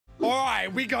All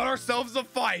right, we got ourselves a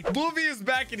fight. Luffy is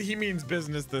back and he means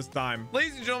business this time.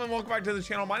 Ladies and gentlemen, welcome back to the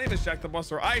channel. My name is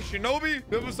JackTheBus, or ishinobi.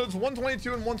 Episodes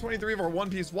 122 and 123 of our One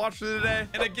Piece watch for today.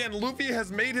 And again, Luffy has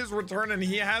made his return and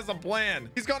he has a plan.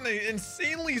 He's gotten an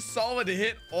insanely solid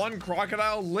hit on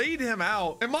Crocodile, laid him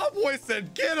out, and my boy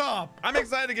said, get up. I'm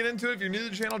excited to get into it. If you're new to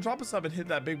the channel, drop a sub and hit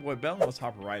that big boy bell. Let's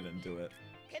hop right into it.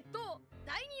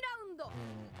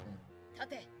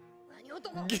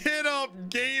 Get up,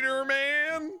 Gator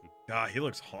Man. God, he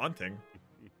looks haunting.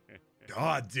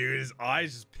 God, dude, his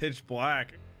eyes just pitch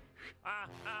black.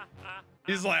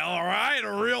 He's like, all right,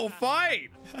 a real fight.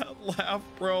 That laugh,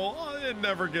 bro, oh, it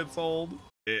never gets old.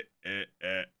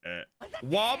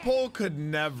 Wapol could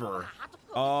never.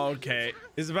 Okay,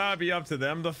 it's about to be up to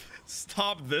them to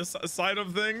stop this side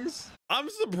of things. I'm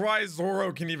surprised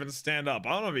Zoro can even stand up.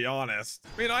 I'm gonna be honest.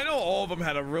 I mean, I know all of them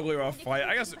had a really rough fight.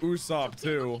 I guess Usopp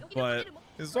too, but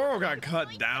Zoro got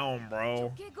cut down,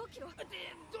 bro.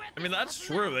 I mean, that's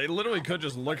true. They literally could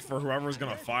just look for whoever's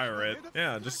gonna fire it.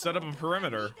 Yeah, just set up a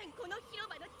perimeter.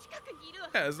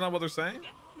 Yeah, isn't that what they're saying?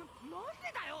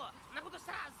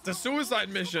 It's a suicide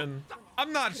mission.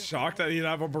 I'm not shocked that he'd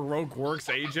have a Baroque Works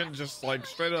agent just like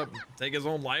straight up take his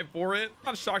own life for it.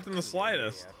 Not shocked in the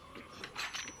slightest.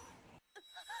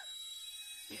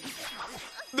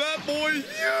 That boy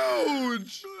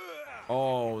huge.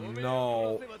 Oh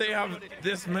no, they have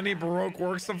this many Baroque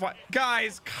Works to fight.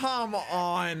 Guys, come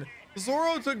on.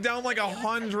 Zoro took down like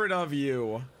 100 of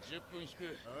you.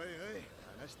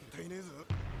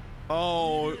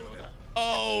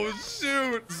 Oh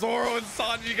shoot, Zoro and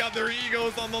Sanji got their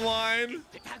egos on the line.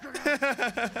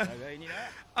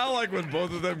 I like when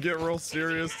both of them get real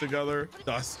serious together.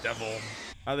 Dust Devil.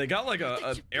 They got like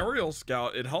an aerial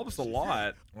scout. It helps a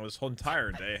lot. Well, this whole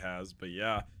entire day has, but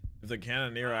yeah, if the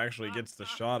cannoneer actually gets the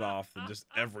shot off, then just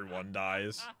everyone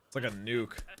dies. It's like a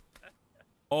nuke.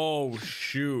 Oh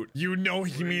shoot, you know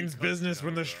he means business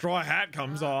when the straw hat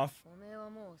comes off.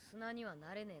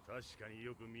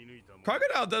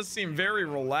 Crocodile does seem very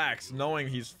relaxed, knowing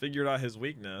he's figured out his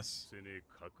weakness.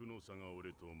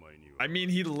 I mean,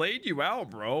 he laid you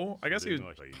out, bro. I guess he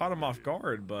caught him off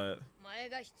guard, but...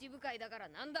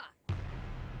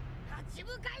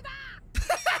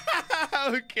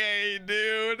 Okay,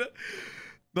 dude.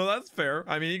 No, that's fair.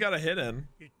 I mean, you got a hit in.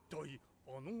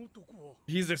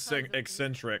 He's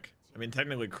eccentric. I mean,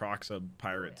 technically Croc's a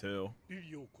pirate too.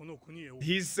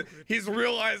 He's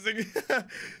realizing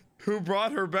who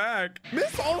brought her back.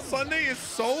 Miss All Sunday is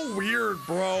so weird,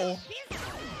 bro.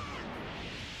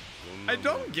 I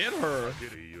don't get her.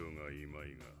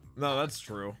 No, that's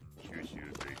true.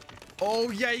 Oh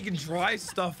yeah, you can dry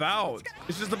stuff out.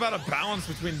 It's just about a balance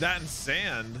between that and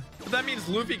sand. But that means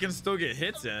Luffy can still get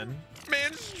hits in.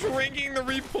 Man's drinking the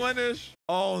replenish.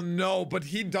 Oh no, but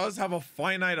he does have a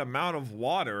finite amount of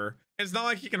water. It's not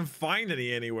like he can find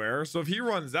any anywhere. So if he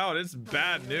runs out, it's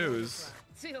bad news.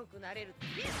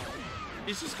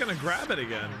 He's just gonna grab it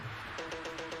again.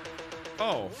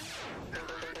 Oh.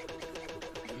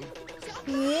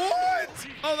 What?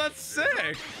 Oh, that's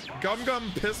sick. Gum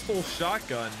Gum Pistol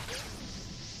Shotgun.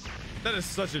 That is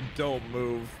such a dope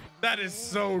move. That is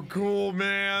so cool,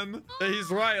 man.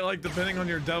 He's right. Like, depending on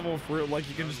your devil fruit, like,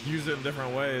 you can just use it in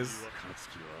different ways.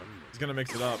 He's gonna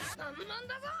mix it up.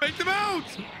 Make them out!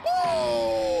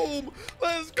 Boom!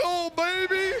 Let's go,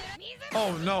 baby!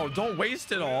 Oh, no. Don't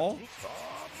waste it all.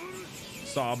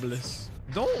 Sobless.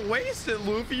 Don't waste it,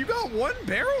 Luffy. You got one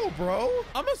barrel, bro.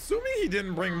 I'm assuming he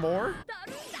didn't bring more.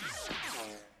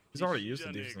 He's already used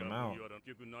a decent amount.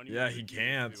 Yeah, he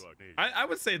can't. I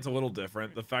would say it's a little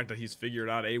different. The fact that he's figured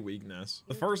out a weakness.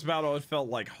 The first battle, it felt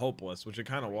like hopeless, which it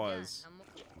kind of was.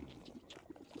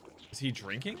 Is he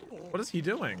drinking? What is he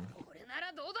doing?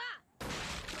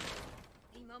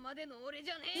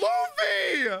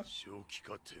 Luffy!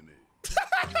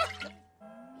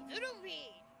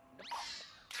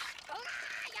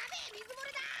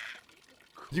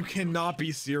 You cannot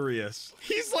be serious.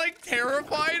 He's like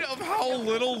terrified of how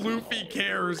little Luffy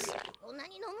cares.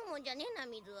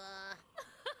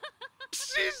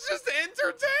 She's just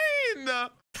entertained.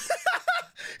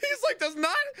 He's like,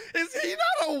 is he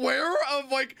not aware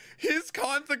of like his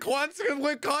consequences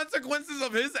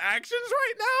of his actions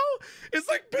right now? It's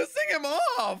like pissing him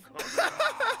off.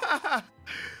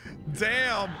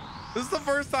 Damn. This is the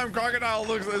first time Crocodile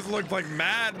has looked like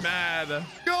mad.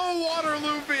 Go water,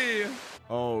 Luffy.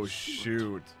 Oh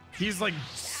shoot. He's like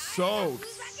soaked.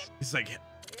 He's like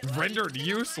rendered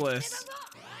useless.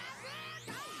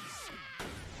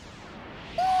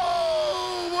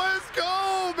 Oh, let's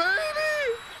go,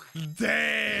 baby.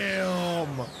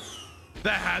 Damn.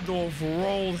 That had to have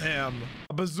rolled him.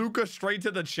 A bazooka straight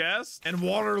to the chest, and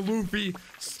Water Luffy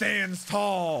stands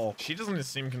tall. She doesn't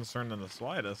seem concerned in the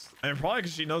slightest. I mean, probably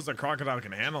because she knows that Crocodile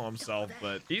can handle himself,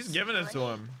 but he's giving it to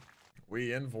him.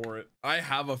 We in for it. I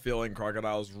have a feeling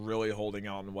Crocodile's really holding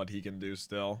out on what he can do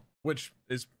still, which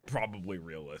is probably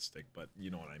realistic, but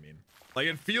you know what I mean. Like,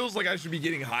 it feels like I should be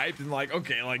getting hyped and like,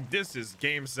 okay, like this is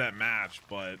game, set, match,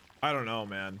 but I don't know,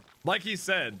 man. Like he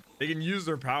said, they can use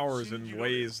their powers in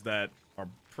ways that are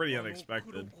pretty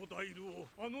unexpected. Oh.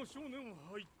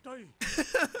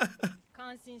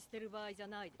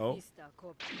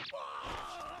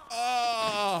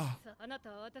 Oh.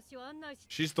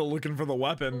 She's still looking for the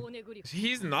weapon.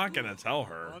 He's not gonna tell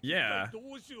her. Yeah.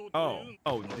 Oh.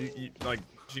 Oh. Like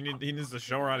he needs to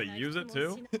show her how to use it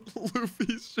too.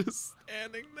 Luffy's just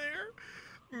standing there,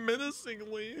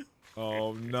 menacingly.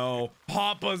 Oh no.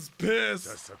 Papa's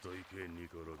pissed.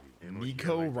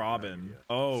 Nico Robin.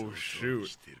 Oh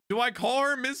shoot. Do I call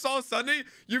her Miss All Sunday?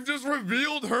 You've just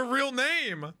revealed her real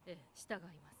name.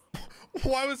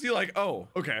 Why was he like, oh,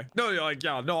 okay. No, you're like,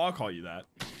 yeah, no, I'll call you that.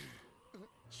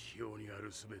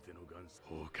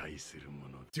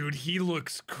 Dude, he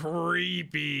looks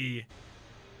creepy.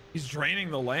 He's draining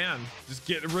the land. Just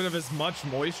get rid of as much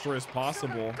moisture as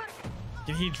possible.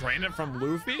 Can he drain it from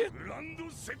Luffy?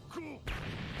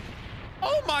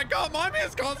 Oh my god, mommy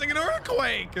is causing an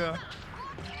earthquake.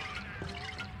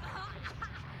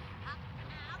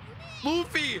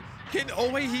 Luffy can,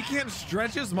 oh wait, he can't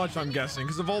stretch as much, I'm guessing,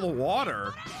 because of all the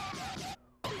water.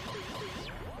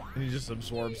 And he just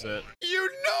absorbs it. You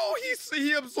know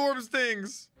he absorbs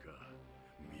things.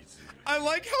 I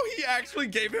like how he actually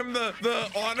gave him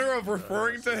the honor of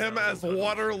referring to him as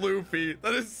Water Luffy.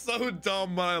 That is so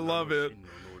dumb, but I love it.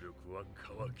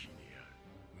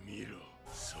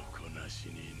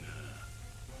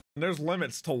 And there's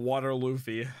limits to Water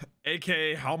Luffy,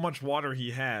 aka how much water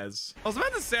he has. I was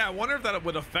about to say, I wonder if that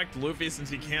would affect Luffy since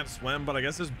he can't swim, but I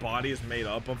guess his body is made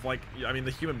up of like, I mean,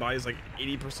 the human body is like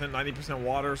 80%, 90%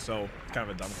 water, so it's kind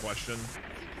of a dumb question.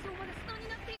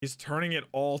 He's turning it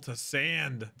all to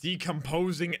sand,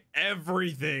 decomposing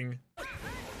everything.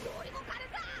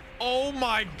 Oh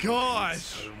my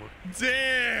gosh.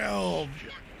 Damn.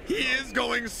 He is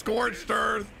going scorched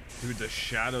earth. Dude, the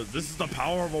shadows. This is the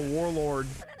power of a warlord.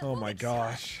 Oh my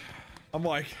gosh. I'm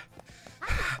like,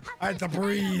 I had to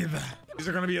breathe. These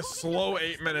are gonna be a slow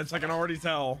 8 minutes. I can already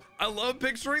tell. I love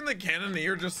picturing the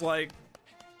cannoneer just like,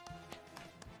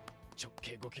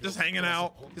 just hanging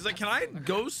out. He's like, can I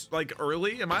go like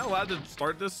early? Am I allowed to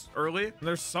start this early? And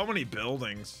there's so many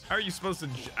buildings. How are you supposed to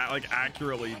like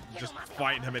accurately just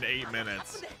fight him in 8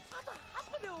 minutes?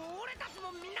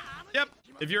 Yep,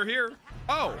 if you're here.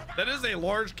 Oh, that is a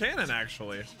large cannon,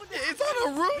 actually. It's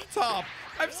on a rooftop.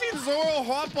 I've seen Zoro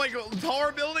hop like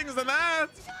taller buildings than that.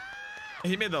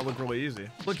 He made that look really easy.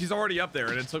 Look, he's already up there,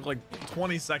 and it took like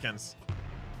 20 seconds.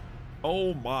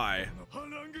 Oh my.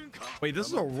 Wait, this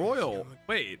is a royal.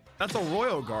 Wait, that's a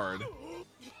royal guard.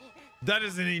 That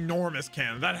is an enormous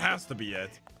cannon. That has to be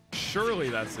it. Surely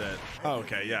that's it. Oh,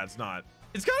 okay, yeah, it's not.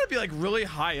 It's gotta be like really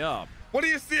high up. What do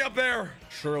you see up there?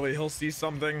 Surely he'll see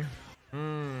something.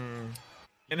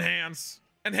 Enhance.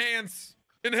 Enhance.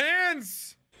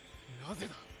 Enhance.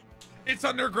 It's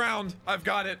underground. I've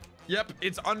got it. Yep,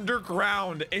 it's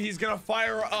underground and he's gonna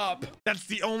fire up. That's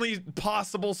the only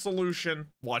possible solution.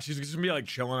 Watch, he's just gonna be like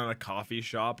chilling in a coffee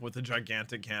shop with a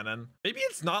gigantic cannon. Maybe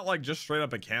it's not like just straight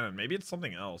up a cannon. Maybe it's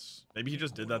something else. Maybe he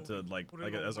just did that to like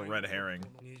as a red herring.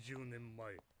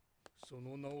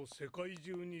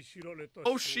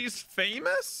 Oh, she's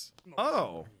famous?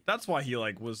 Oh, that's why he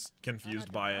like was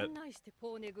confused by it.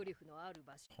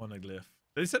 Poneglyph.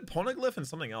 They said poneglyph and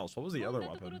something else. What was the other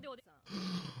weapon?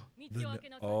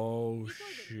 Oh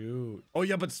shoot. Oh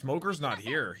yeah, but Smoker's not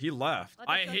here. He left.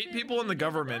 I hate people in the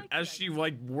government as she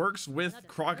like works with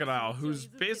Crocodile, who's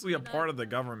basically a part of the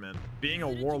government, being a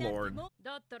warlord.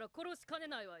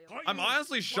 I'm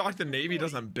honestly shocked the Navy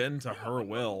doesn't bend to her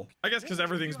will. I guess because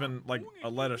everything's been like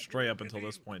led astray up until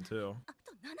this point too.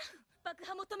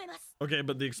 Okay,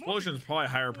 but the explosion is probably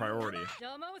higher priority.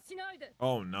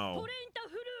 Oh no.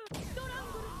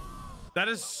 That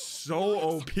is so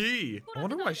OP. I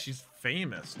wonder why she's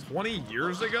famous. 20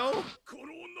 years ago?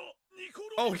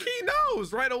 Oh, he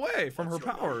knows right away from her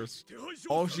powers.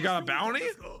 Oh, she got a bounty?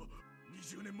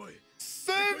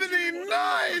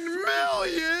 79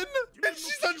 million? And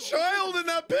she's a child in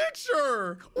that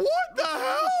picture. What the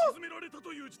hell?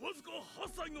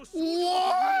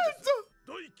 What?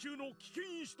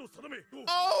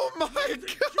 Oh my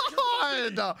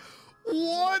god!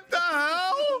 What the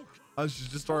hell? Oh, she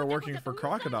just started working for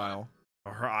Crocodile.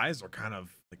 Oh, her eyes are kind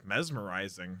of like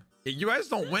mesmerizing. You guys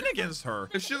don't win against her.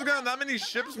 If she's gotten that many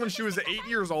ships when she was 8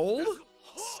 years old,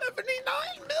 79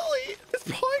 milli. It's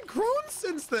probably grown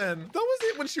since then. That was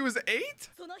it when she was 8?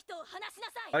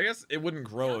 I guess it wouldn't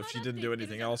grow if she didn't do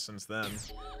anything else since then.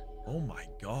 Oh my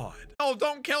god. Oh,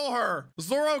 don't kill her.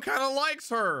 Zoro kind of likes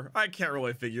her. I can't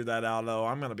really figure that out though.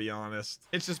 I'm gonna be honest.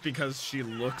 It's just because she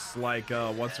looks like,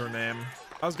 what's her name?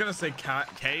 I was gonna say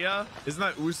Kaya. Isn't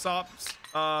that Usopp's,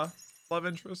 love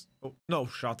interest? Oh, no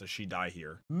shot does she die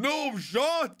here. No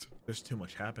shot. There's too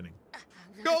much happening.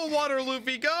 Go, Water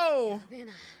Luffy, go!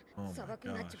 Oh my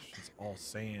gosh, it's all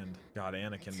sand. God,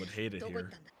 Anakin would hate it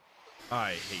here.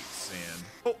 I hate sand.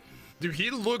 Oh, dude, he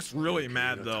looks really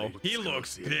mad though. He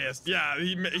looks pissed. Yeah,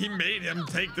 he made him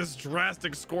take this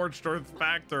drastic scorched earth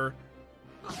factor.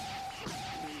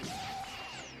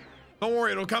 Don't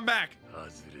worry, it'll come back.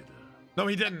 No,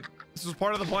 he didn't. This was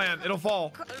part of the plan. It'll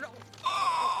fall.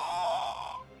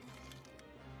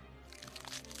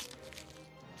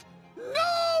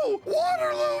 No!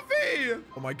 Water Luffy!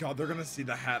 Oh my god, they're gonna see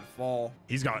the hat fall.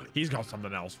 He's got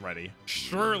something else ready.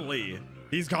 Surely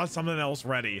he's got something else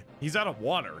ready. He's out of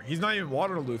water. He's not even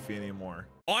Water Luffy anymore.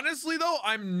 Honestly though,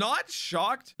 I'm not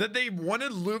shocked that they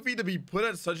wanted Luffy to be put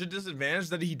at such a disadvantage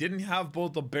that he didn't have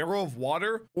both the barrel of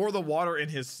water or the water in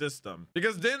his system.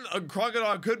 Because then a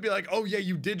crocodile could be like, oh yeah,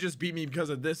 you did just beat me because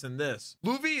of this and this.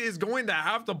 Luffy is going to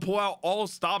have to pull out all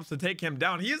stops to take him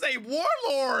down. He is a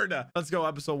warlord. Let's go,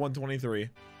 episode 123.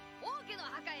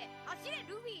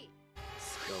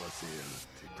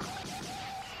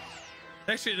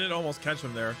 Actually, it did almost catch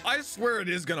him there. I swear it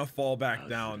is gonna fall back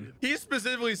down. He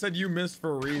specifically said you missed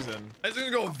for a reason. It's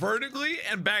gonna go vertically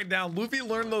and back down. Luffy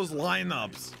learned those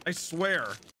lineups. I swear.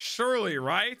 Surely,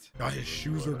 right? God, his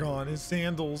shoes are gone. His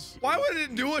sandals. Why would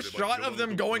it do a shot of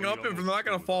them going up if they're not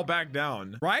gonna fall back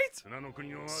down? Right?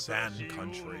 Sand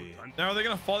country. Now, are they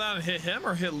gonna fall down and hit him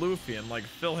or hit Luffy and like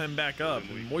fill him back up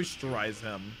and moisturize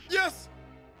him? Yes!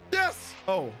 Yes!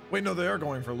 Oh, wait, no, they are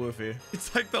going for Luffy.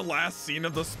 It's like the last scene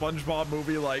of the SpongeBob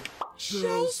movie, like,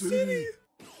 Shell City.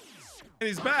 And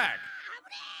he's back.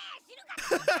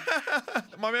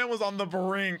 My man was on the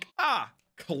brink. Ah,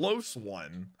 close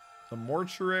one. The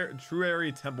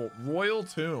Mortuary Temple, Royal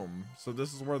Tomb. So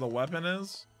this is where the weapon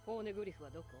is?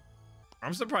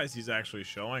 I'm surprised he's actually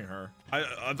showing her.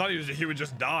 I thought he would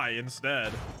just die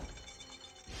instead.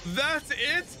 That's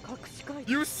it?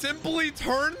 You simply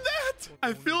turned that?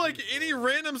 I feel like any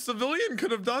random civilian could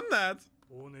have done that.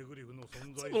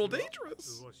 It's a little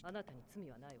dangerous.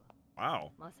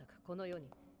 Wow.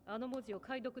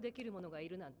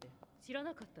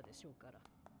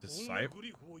 Disciple?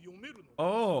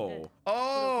 Oh!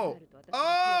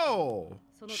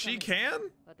 She can?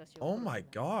 Oh my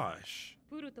gosh.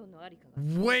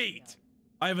 Wait!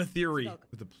 I have a theory.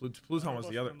 The Pluton was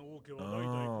the other.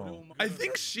 Oh. I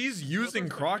think she's using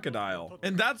Crocodile,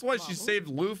 and that's why she saved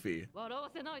Luffy.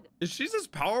 Is she as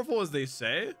powerful as they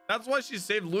say? That's why she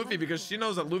saved Luffy, because she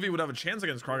knows that Luffy would have a chance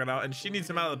against Crocodile, and she needs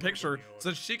him out of the picture so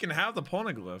that she can have the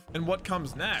poneglyph. And what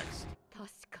comes next?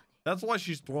 That's why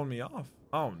she's throwing me off.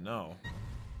 Oh no.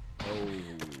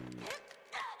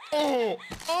 Oh.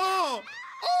 Oh.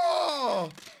 Oh.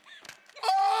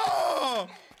 Oh.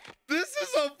 This is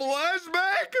a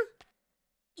flashback?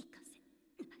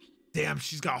 Damn,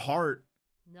 she's got heart.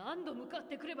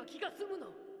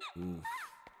 Oof.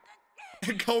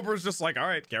 And Cobra's just like, all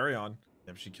right, carry on.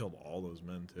 Damn, she killed all those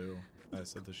men too. I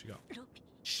said that she got.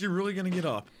 She really gonna get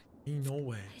up? Ain't no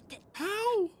way.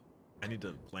 How? I need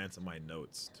to glance at my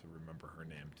notes to remember her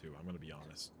name too. I'm gonna be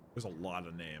honest. There's a lot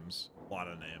of names.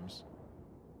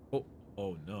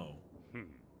 Oh no.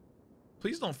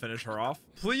 Please don't finish her off.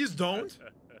 Please don't.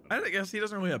 I guess he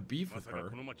doesn't really have beef with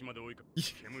her.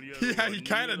 Yeah, he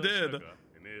kind of did.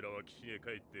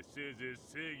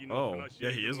 Oh, yeah,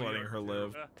 he is letting her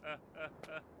live.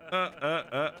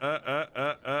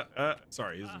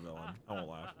 Sorry, he's a villain. I won't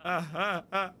laugh.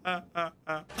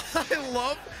 I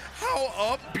love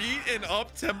how upbeat and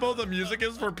up-tempo the music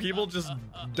is for people just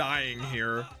dying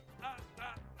here.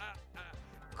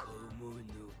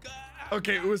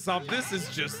 Okay, Usopp, this is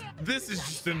just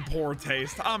in poor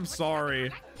taste. I'm sorry.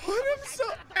 Put him so.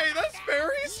 Hey, that's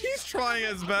fair. He's trying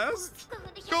his best.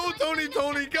 Go, Tony,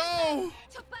 go.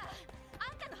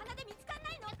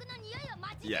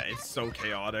 Yeah, it's so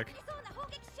chaotic.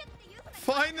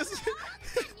 Find this.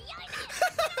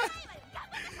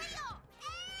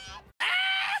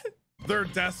 They're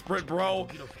desperate, bro.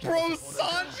 Bro,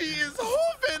 Sanji is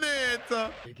hoofing it.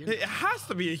 It has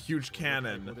to be a huge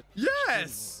cannon.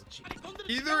 Yes.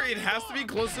 Either it has to be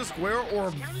close to square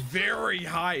or very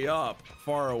high up,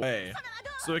 far away.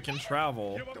 so it can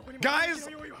travel. Guys,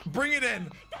 bring it in.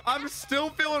 I'm still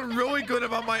feeling really good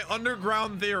about my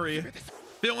underground theory.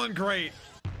 Feeling great.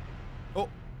 Oh.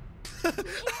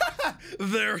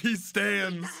 There he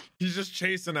stands. He's just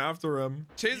chasing after him.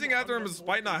 Chasing after him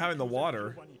despite not having the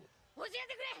water.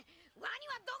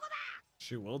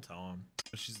 She will tell him.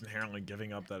 But she's inherently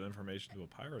giving up that information to a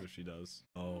pirate if she does.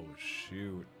 Oh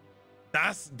shoot.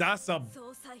 That's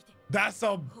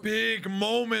a big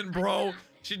moment, bro.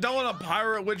 She don't want a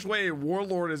pirate which way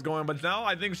Warlord is going, but now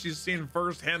I think she's seen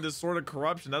firsthand this sort of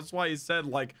corruption. That's why he said,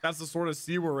 like, that's the sort of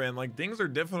sea we're in. Like, things are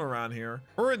different around here.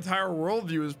 Her entire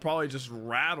worldview is probably just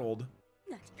rattled.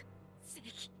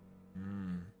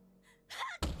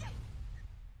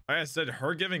 Like I said,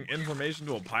 her giving information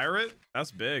to a pirate,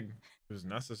 that's big. It was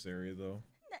necessary though.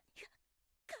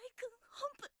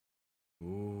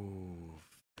 Ooh,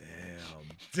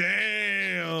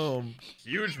 damn,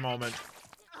 huge moment.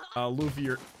 Luffy,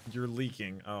 you're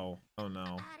leaking. Oh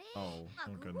no. Oh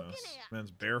goodness.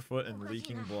 Man's barefoot and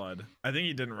leaking blood. I think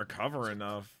he didn't recover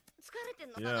enough.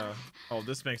 Yeah. Oh,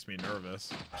 this makes me nervous.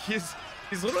 He's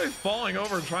literally falling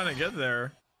over trying to get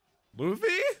there. Luffy?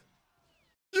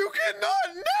 You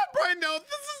cannot nap right now. This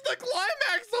is the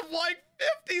climax of like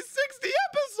 50, 60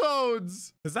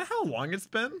 episodes. Is that how long it's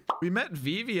been? We met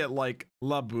Vivi at like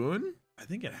Laboon. I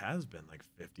think it has been like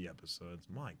 50 episodes.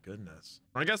 My goodness.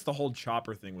 I guess the whole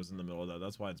chopper thing was in the middle of that.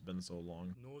 That's why it's been so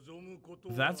long.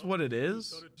 That's what it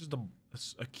is? Just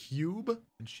a cube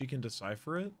and she can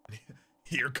decipher it?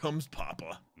 Here comes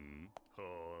Papa.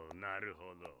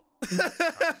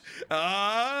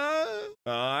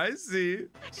 I see.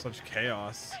 Such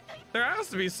chaos. There has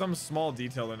to be some small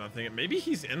detail they're not thinking. Maybe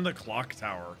he's in the clock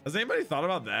tower. Has anybody thought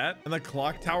about that? And the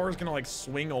clock tower is gonna like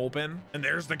swing open and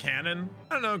there's the cannon.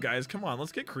 I don't know, guys. Come on,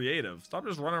 let's get creative. Stop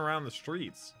just running around the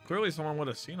streets. Clearly someone would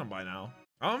have seen him by now.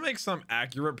 I'm gonna make some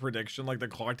accurate prediction like the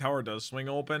clock tower does swing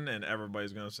open and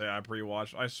everybody's gonna say I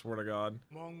pre-watched. I swear to God.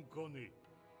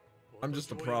 I'm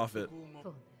just a prophet.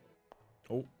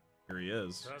 Oh. Here he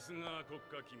is.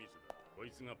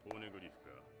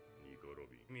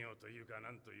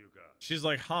 She's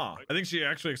like, huh? I think she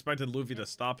actually expected Luffy to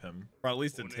stop him. Or at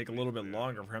least it'd take a little bit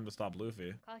longer for him to stop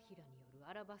Luffy.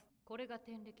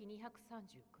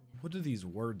 What do these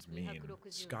words mean?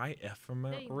 Sky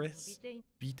Ephemeris?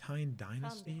 Betine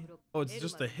Dynasty? Oh, it's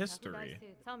just a history.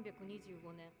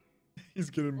 He's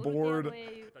getting bored.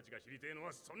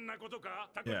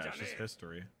 Yeah, it's just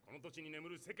history.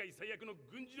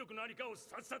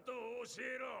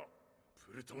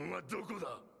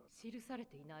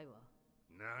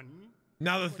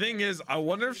 Now the thing is, I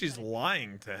wonder if she's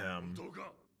lying to him.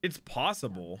 It's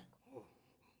possible.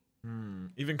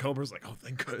 Even Cobra's like, oh,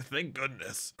 thank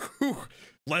goodness.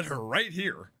 Let her right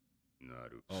here.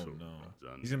 Oh no,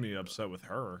 he's gonna be upset with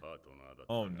her.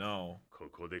 Oh no.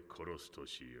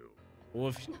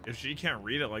 Well, if she can't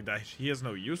read it like that, he has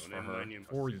no use for her.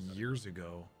 4 years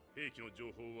ago.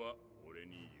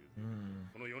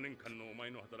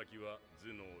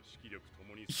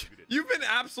 You've been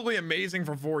absolutely amazing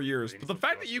for 4 years, but the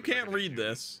fact that you can't read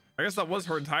this, I guess that was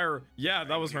her entire, yeah,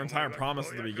 that was her entire promise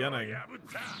at the beginning.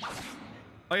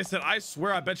 Like I said, I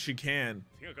swear I bet she can.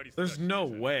 There's no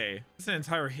way. It's an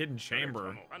entire hidden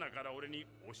chamber. Well,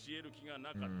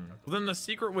 then the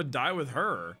secret would die with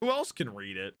her. Who else can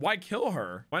read it? Why kill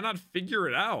her? Why not figure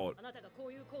it out?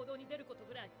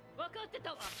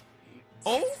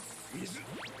 Oh!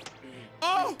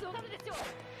 Oh!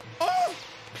 Oh!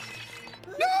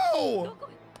 No!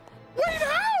 Wait,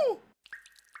 how?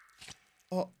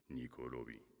 Oh.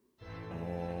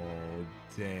 Oh,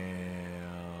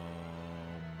 damn.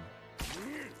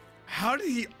 How did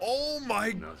he? Oh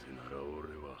my.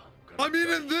 I mean,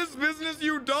 in this business,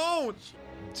 you don't.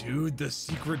 Dude, the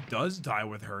secret does die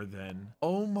with her then.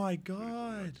 Oh my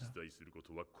God.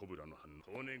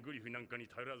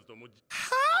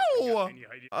 How?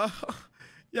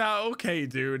 Yeah, okay,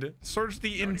 dude. Search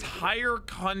the entire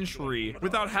country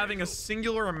without having a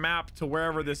singular map to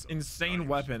wherever this insane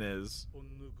weapon is.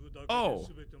 Oh.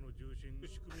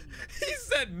 He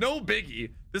said no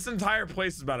biggie. This entire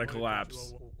place is about to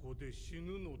collapse.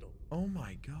 Oh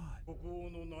my God.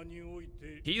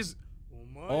 He's...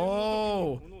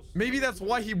 Oh, maybe that's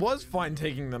why he was fine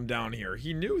taking them down here.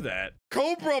 He knew that.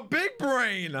 Cobra Big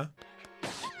Brain.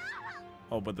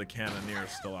 Oh, but the Cannoneer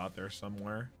is still out there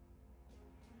somewhere.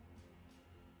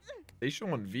 They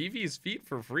showing Vivi's feet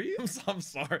for free? I'm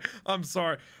sorry. I'm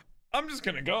sorry. I'm just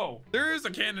gonna go. There is a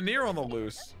Cannoneer on the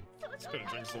loose. Just gonna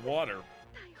drink some water.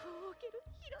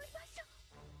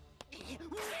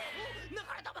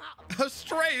 A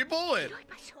stray bullet.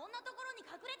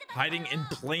 Hiding in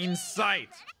plain sight.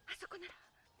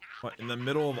 What, in the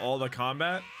middle of all the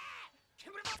combat?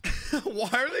 Why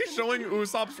are they showing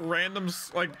Usopp's random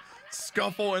like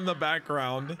scuffle in the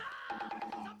background?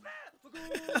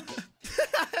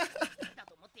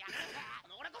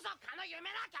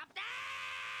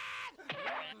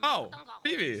 Oh,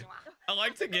 Phoebe. I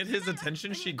like to get his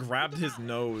attention. She grabbed his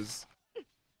nose.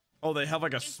 Oh, they have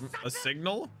like a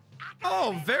signal?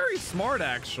 Oh, very smart,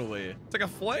 actually. It's like a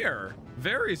flare.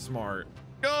 Very smart.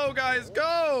 Go, guys,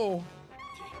 go!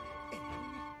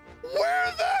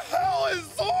 Where the hell is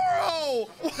Zoro?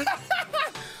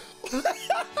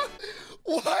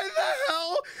 Why the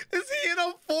hell is he in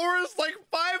a forest like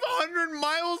 500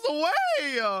 miles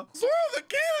away? Zoro the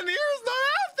Cannoneer is not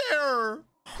out there.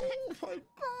 Oh my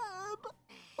god.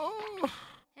 Oh.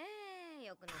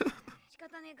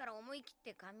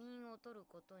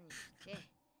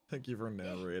 Thank you for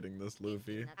narrating this,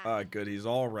 Luffy. Ah, good. He's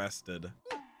all rested.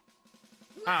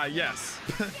 Ah, yes.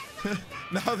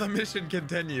 Now the mission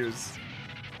continues.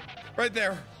 Right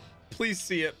there. Please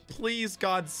see it. Please,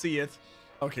 God, see it.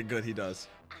 Okay, good. He does.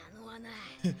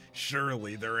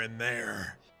 Surely they're in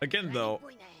there. Again, though,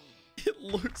 it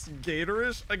looks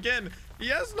gatorish. Again, he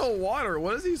has no water.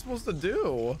 What is he supposed to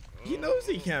do? He knows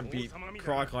he can't beat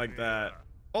Croc like that.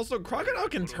 Also, Crocodile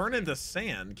can turn into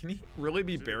sand. Can he really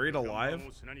be buried alive?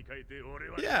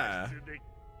 Yeah.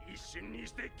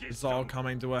 It's all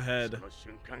coming to a head.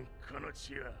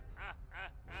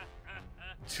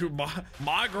 Dude,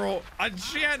 my girl,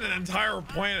 she had an entire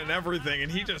plan and everything, and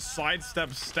he just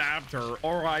sidestepped, stabbed her.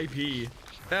 R.I.P.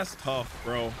 That's tough,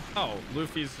 bro. Oh,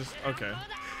 Luffy's just okay.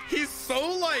 He's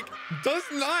so like does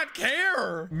not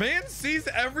care. Man sees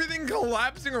everything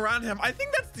collapsing around him. I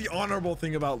think that's the honorable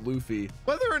thing about Luffy.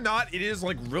 Whether or not it is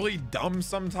like really dumb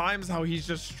sometimes how he's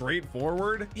just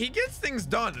straightforward, he gets things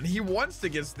done and he wants to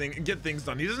get things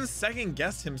done. He doesn't second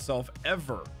guess himself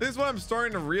ever. This is what I'm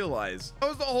starting to realize. That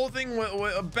was the whole thing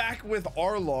back with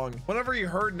Arlong. Whenever he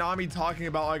heard Nami talking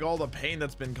about like all the pain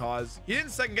that's been caused, he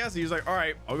didn't second guess it. He was like, all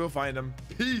right, I'll go find him.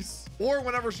 Peace. Or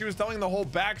whenever she was telling the whole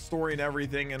backstory and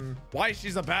everything and why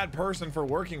she's a bad person for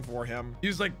working for him, he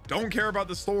was like, don't care about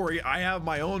the story. I have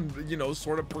my own, you know,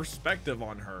 sort of perspective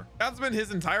on her. That's been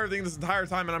his entire thing this entire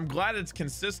time, and I'm glad it's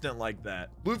consistent like that.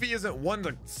 Luffy isn't one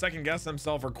to second guess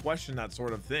himself or question that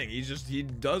sort of thing. He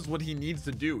does what he needs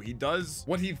to do. He does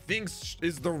what he thinks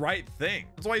is the right thing.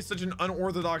 That's why he's such an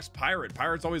unorthodox pirate.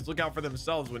 Pirates always look out for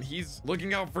themselves. When he's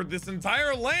looking out for this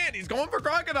entire land, he's going for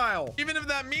Crocodile. Even if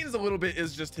that means a little bit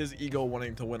is just his ego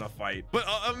wanting to win a fight. But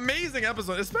amazing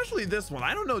episode, especially this one.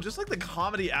 I don't know, just like the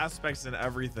comedy aspects and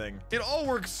everything. It all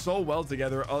works so well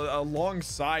together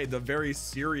alongside the very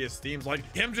serious themes,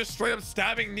 like him just straight up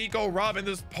stabbing Nico Robin,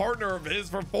 this partner of his,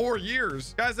 for 4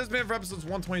 years. Guys, that's been it for episodes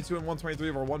 122 and 123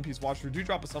 of our One Piece watch through. Do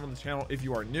drop a sub on the channel if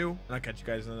you are new, and I'll catch you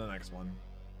guys in the next one.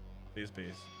 Peace.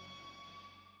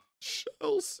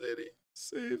 Shell City,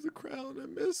 save the crown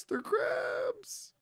and Mr. Krabs.